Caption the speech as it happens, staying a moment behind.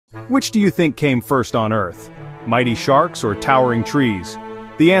Which do you think came first on Earth? Mighty sharks or towering trees?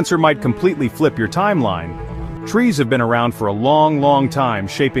 The answer might completely flip your timeline. Trees have been around for a long time,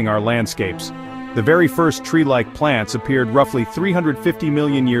 shaping our landscapes. The very first tree-like plants appeared roughly 350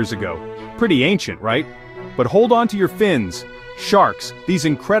 million years ago. Pretty ancient, right? But hold on to your fins. Sharks, these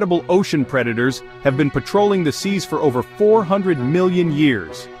incredible ocean predators, have been patrolling the seas for over 400 million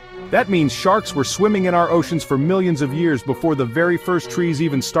years. That means sharks were swimming in our oceans for millions of years before the very first trees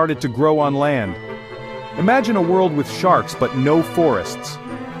even started to grow on land. Imagine a world with sharks but no forests.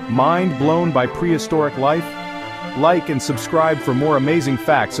 Mind blown by prehistoric life? Like and subscribe for more amazing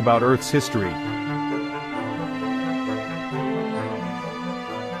facts about Earth's history.